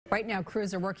Right now,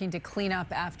 crews are working to clean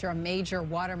up after a major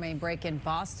water main break in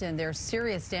Boston. There's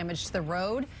serious damage to the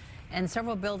road, and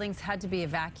several buildings had to be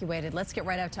evacuated. Let's get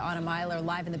right out to Anna Meiler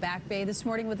live in the Back Bay this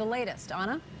morning with the latest.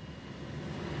 Anna?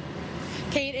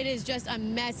 Kate, it is just a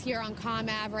mess here on Com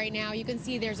Ave right now. You can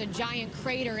see there's a giant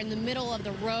crater in the middle of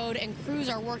the road, and crews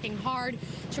are working hard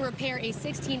to repair a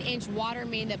 16-inch water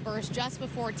main that burst just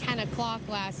before 10 o'clock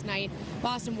last night.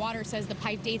 Boston Water says the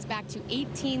pipe dates back to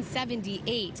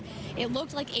 1878. It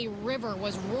looked like a river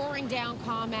was roaring down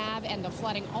Com Ave, and the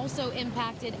flooding also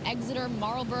impacted Exeter,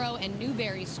 Marlborough, and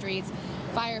Newberry streets.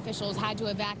 Fire officials had to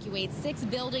evacuate 6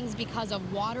 buildings because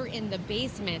of water in the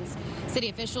basements. City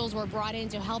officials were brought in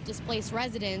to help displace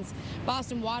residents.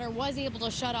 Boston Water was able to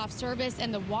shut off service,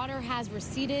 and the water has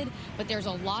receded, but there's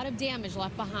a lot of damage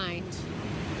left behind.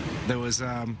 There was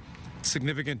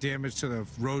significant damage to the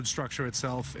road structure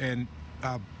itself, and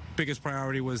biggest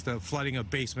priority was the flooding of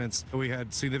basements. We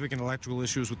had significant electrical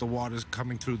issues with the water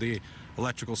coming through the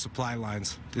electrical supply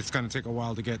lines. It's going to take a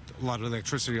while to get a lot of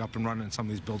electricity up and running in some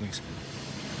of these buildings.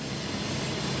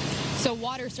 So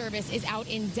water service is out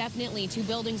indefinitely to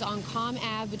buildings on Com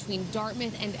Ave between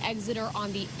Dartmouth and Exeter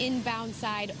on the inbound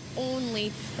side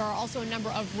only. There are also a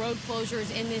number of road closures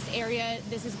in this area.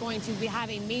 This is going to have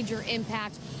a major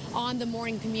impact on the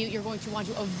morning commute. You're going to want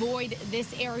to avoid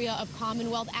this area of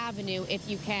Commonwealth Avenue if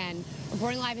you can.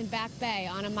 Reporting live in Back Bay,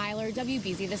 Anna Meiler,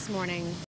 WBZ This Morning.